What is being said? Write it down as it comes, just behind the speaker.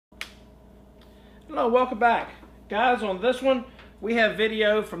Hello, welcome back. Guys, on this one, we have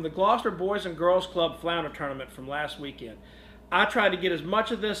video from the Gloucester Boys and Girls Club Flounder Tournament from last weekend. I tried to get as much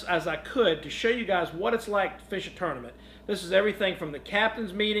of this as I could to show you guys what it's like to fish a tournament. This is everything from the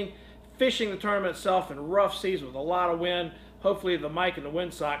captain's meeting, fishing the tournament itself in rough seas with a lot of wind. Hopefully the mic and the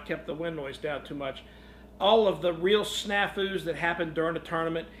windsock kept the wind noise down too much. All of the real snafus that happened during the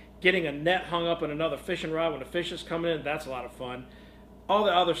tournament, getting a net hung up in another fishing rod when the fish is coming in, that's a lot of fun. All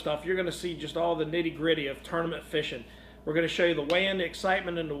the other stuff, you're going to see just all the nitty-gritty of tournament fishing. We're going to show you the weigh-in, the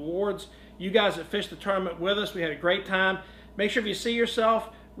excitement, and the awards. You guys that fished the tournament with us, we had a great time. Make sure if you see yourself,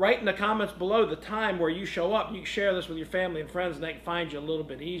 write in the comments below the time where you show up. You can share this with your family and friends, and they can find you a little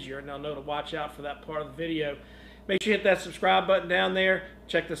bit easier, and they'll know to watch out for that part of the video. Make sure you hit that subscribe button down there.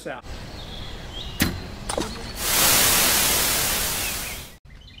 Check this out.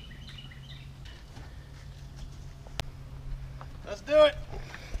 Let's do it.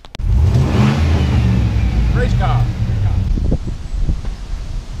 Race car.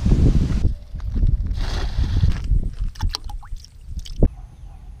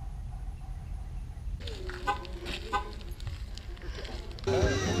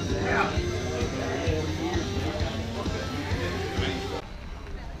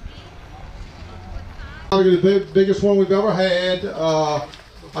 The biggest one we've ever had.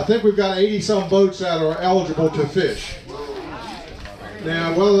 I think we've got 80-some boats that are eligible to fish.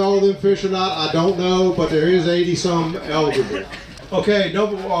 Now, whether all of them fish or not, I don't know, but there is 80-some eligible. Okay,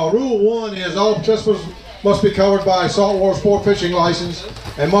 rule one is all participants must be covered by a saltwater sport fishing license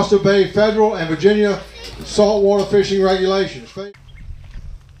and must obey federal and Virginia saltwater fishing regulations.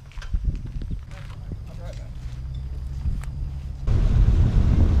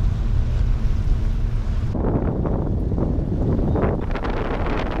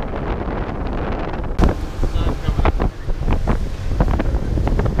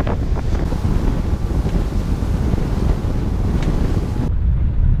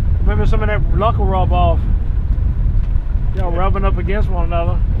 Some of that luck will rub off. Y'all rubbing up against one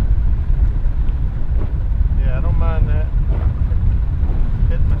another. Yeah, I don't mind that.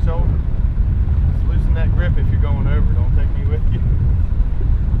 Hitting my shoulder. Just loosen that grip if you're going over. Don't take me with you.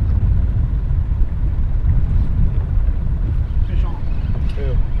 Fish on.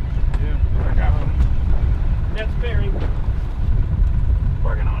 Yeah, I got one. Net's buried.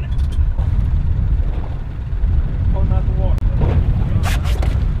 Working on it. Pulling out the water.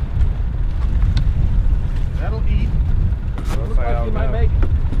 That'll eat. Looks like you might make it.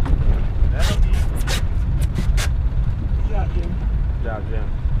 That'll eat. Good job, Jim. Good job, Jim.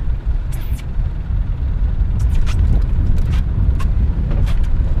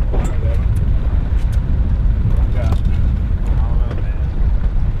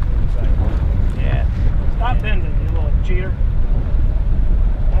 Yeah. Stop bending, you little cheater.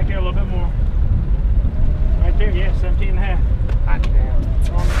 Back there a little bit more. Right there, yeah, 17 and a half. Hot damn.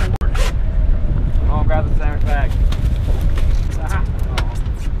 On the board. I'll grab the center back. Uh-huh.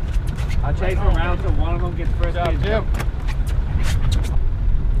 I'll chase them around until one of them gets first. Good job, Jim.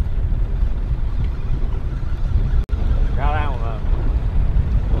 Got that one up.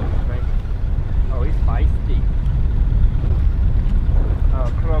 Oh, he's feisty. Oh,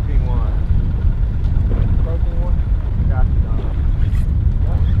 croaking one. Broken one. Got it.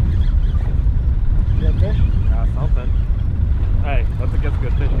 You have fish? Something. Hey, let's get some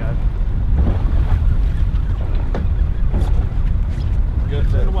good fish, guys. Good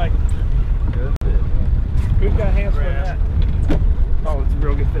Put it fish. away. Good fish. Who's got hands for that? Oh, it's a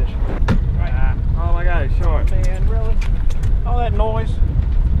real good fish. Right. Oh my God, he's short. Man, really? All that noise.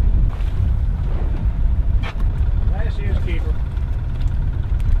 Last year's keeper.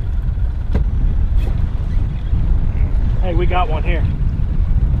 Hey, we got one here.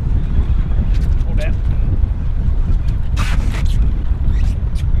 Hold that.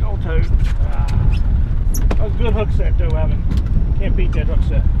 Big old toad. That was a good hook set though, Evan. Can't beat that hook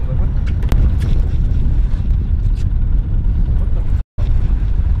set.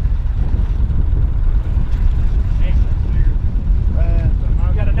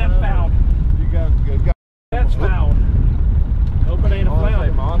 You got a net fouled. You got good. That's fouled. Hope it ain't a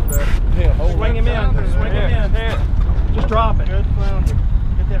flounder. Monster. Yeah, Swing him in. Swing him in. Just drop it. Good flounder.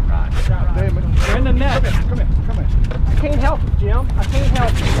 Get that rod. Get that rod. Damn it. You're in the net. Come here. Come here. I can't help it, Jim. I can't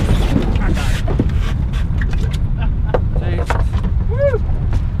help it. I got it. Jesus. Woo!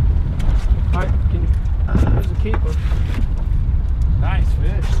 Alright, can you... There's a keeper. Nice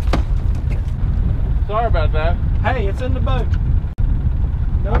fish. Sorry about that. Hey, it's in the boat.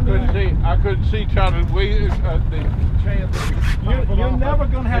 No I couldn't see trying to weed the chance. You're never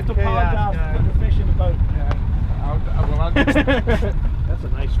going to have to apologize for putting the fish in the boat. Yeah. Well, That's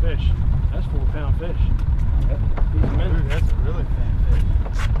That's a nice fish. That's 4-pound fish. He's Dude, minnow. that's a really fat fish.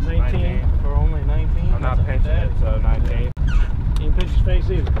 19. For only 19? I'm not pinching it, so 19. You didn't pinch his face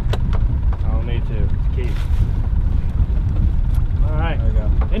either. I don't need to. It's key. All right. There we go.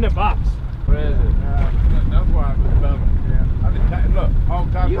 In the box. What is it? That's why I was bumming. Yeah. I just look,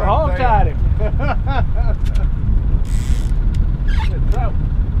 hog tied. You hog tied him. Trout.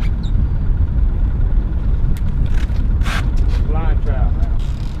 Blind trout.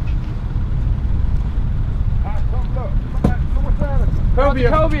 Come look. What's that?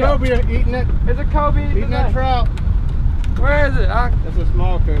 Cobia eating it. It's a cobia Eating that trout. Where is it? That's a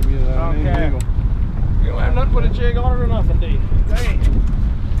small cobia though. Okay. You don't have nothing but a jig on it or nothing, do you? Dang.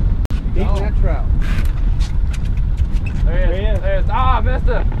 Eating that trout. There he is. There he is. Ah, I missed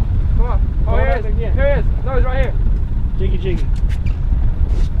it. Come on. Oh, here he is. Again. Here he is. No, he's right here. Jiggy, jiggy.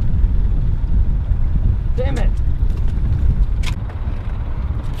 Damn it.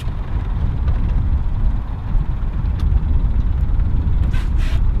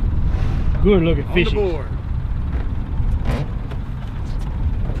 Good looking On fishy. the board.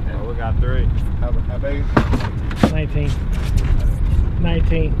 Oh, we got 3. How big? 19.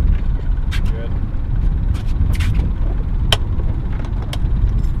 19. Good.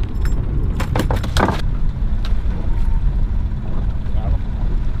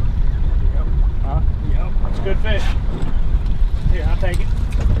 Yep. That's a good fish. Here, I'll take it.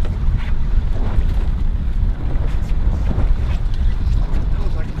 That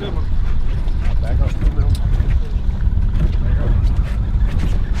looks like a good one. Back up a little.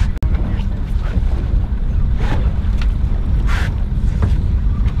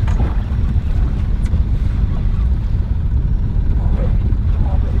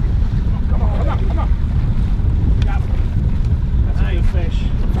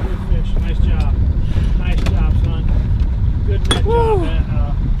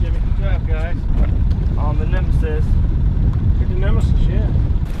 On the Nemesis. Pick the Nemesis, yeah.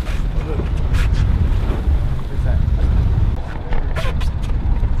 Where's that?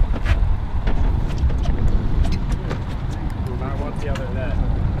 I want the other net.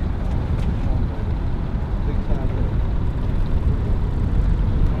 Big time.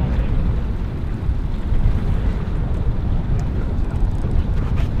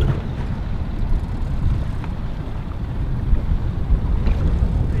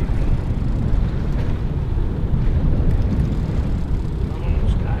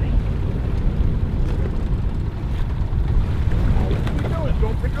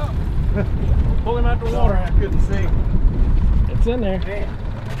 Pull him out the water. I couldn't see. It's in there. I think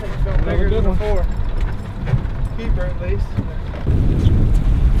it felt bigger good than one. before. Keeper at least.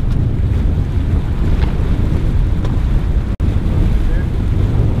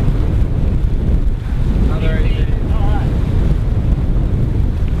 Another 18.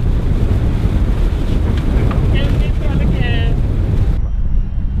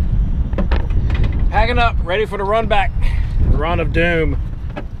 Packing up, ready for the run back. The run of doom.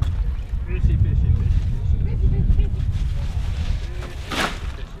 Fishy, fishy, fishy, fishy.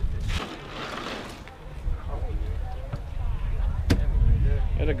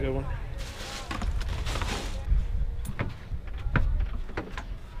 That's a good one.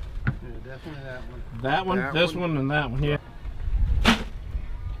 Yeah, definitely that one. That one, That this one. one, and that one, yeah.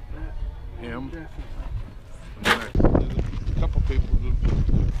 Him. Definitely. A couple people.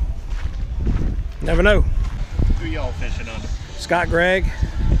 Never know. Who y'all fishing under? Scott Gregg.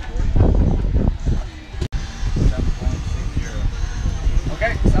 7.60.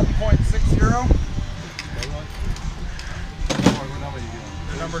 Okay, 7.60.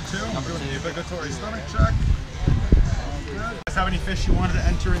 Number 2, I'm doing the obligatory stomach check. Good. Guys have any fish you wanted to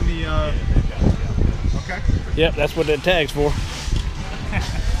enter in the, okay. Yep, that's what that tag's for.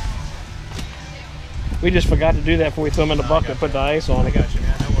 We just forgot to do that before we threw them in the bucket and put the ice on I them. got you,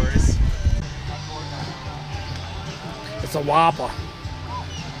 man, no worries. It's a Whopper.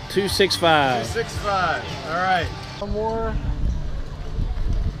 265. 265, all right. One more.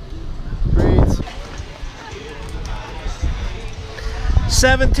 Grades.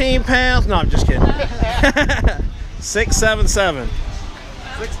 17 pounds. No, I'm just kidding. 677.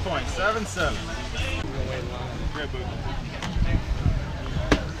 6.77. Good, boo.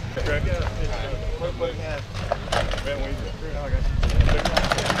 Greg.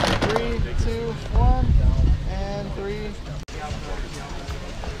 3, 2, 1, and 3.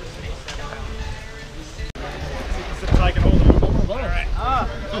 So I can hold it. All right.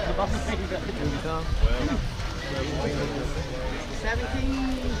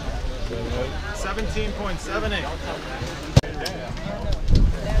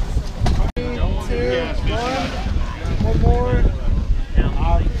 17.78. 3, 2, 1. One more.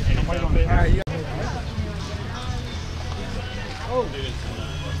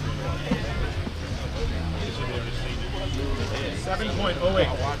 Oh wait.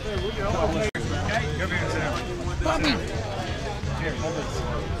 Okay, go get it. Bobby. Here, hold this.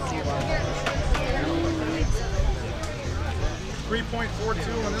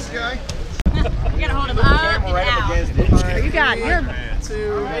 3.42 on this guy. You gotta hold him up and out. You got it. You're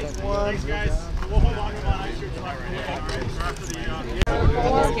 2, 1. Thanks, guys. We'll hold on to my ice cream till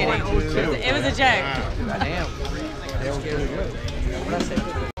just kidding. It was a joke. Damn. They were really good. What I say?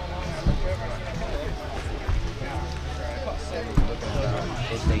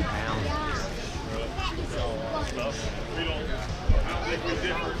 It's 8 pounds.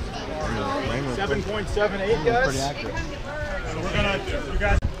 7.78, guys. Pretty accurate. So we're gonna, you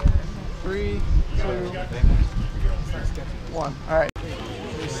guys. 3, 2, 1. All right.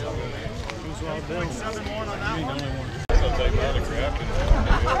 7.71 on that one.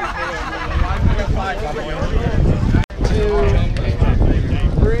 2,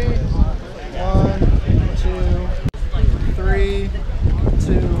 3, 1, 2, 3,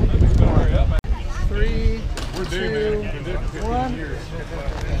 2, 1. 3, 2, 1.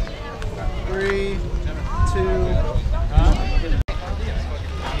 3, 2.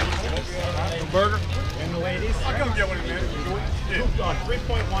 Burger. And the ladies. I'll come get one in a minute.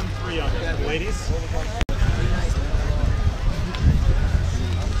 3.13 on this. The ladies.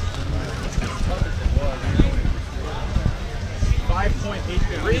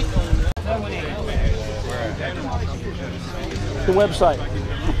 The website.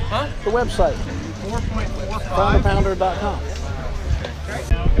 Huh? The website. 4.45. FlounderPounder.com.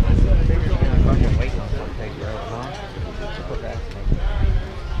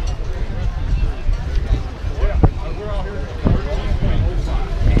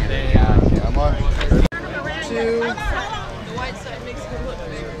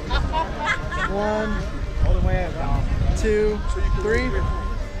 One, 2, 3,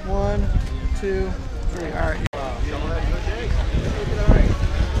 1, 2, 3. All right.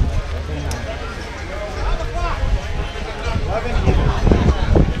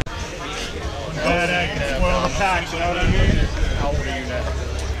 Bad egg can spoil the pack, you know what I mean? How old are you now?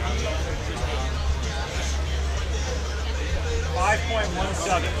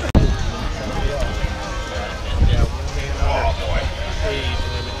 5.17. Oh boy.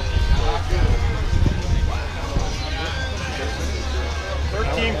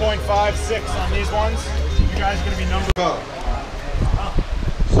 13.56 on these ones. You guys are going to be number.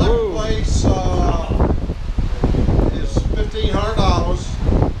 Second place is $1,500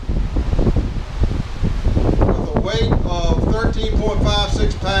 with a weight of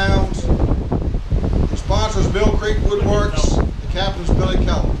 13.56 pounds. The sponsors Mill Creek Woodworks, the captain's Billy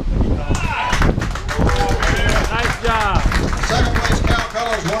Keller. Nice job. Second place cow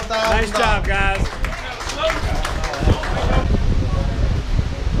color is $1,000. Nice job, guys.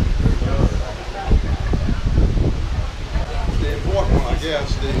 The important one, I guess.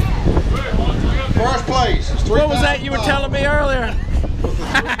 The first place is $3,000. What was that you were telling me earlier? With a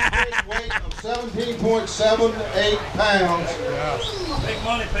weight of 17.78 pounds. Big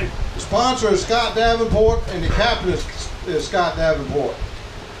money, people. The sponsor is Scott Davenport, and the captain is Scott Davenport.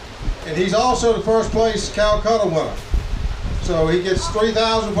 And he's also the first place cow cutter winner. So he gets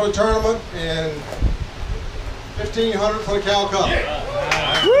 $3,000 for the tournament and $1,500 for the cow cutter.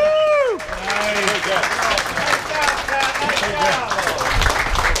 Yeah. Woo!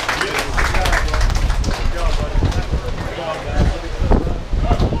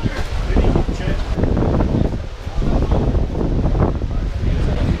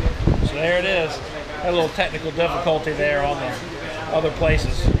 So there it is. Had a little technical difficulty there on the other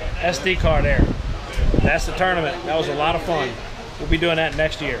places. SD card error. That's the tournament. That was a lot of fun. We'll be doing that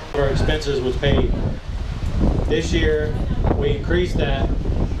next year. Our expenses was paid. This year, we increased that.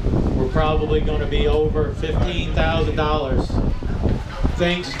 We're probably going to be over $15,000.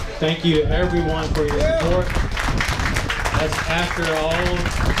 Thank you to everyone for your support. That's after all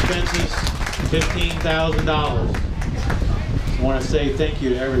expenses, $15,000. I want to say thank you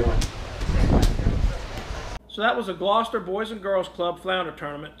to everyone. So that was a Gloucester Boys and Girls Club Flounder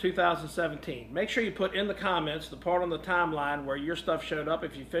Tournament 2017. Make sure you put in the comments the part on the timeline where your stuff showed up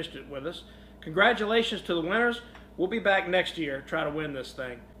if you fished it with us. Congratulations to the winners. We'll be back next year, try to win this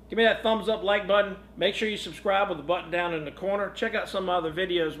thing. Give me that thumbs up like button. Make sure you subscribe with the button down in the corner. Check out some other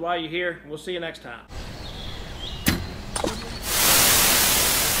videos while you're here. We'll see you next time.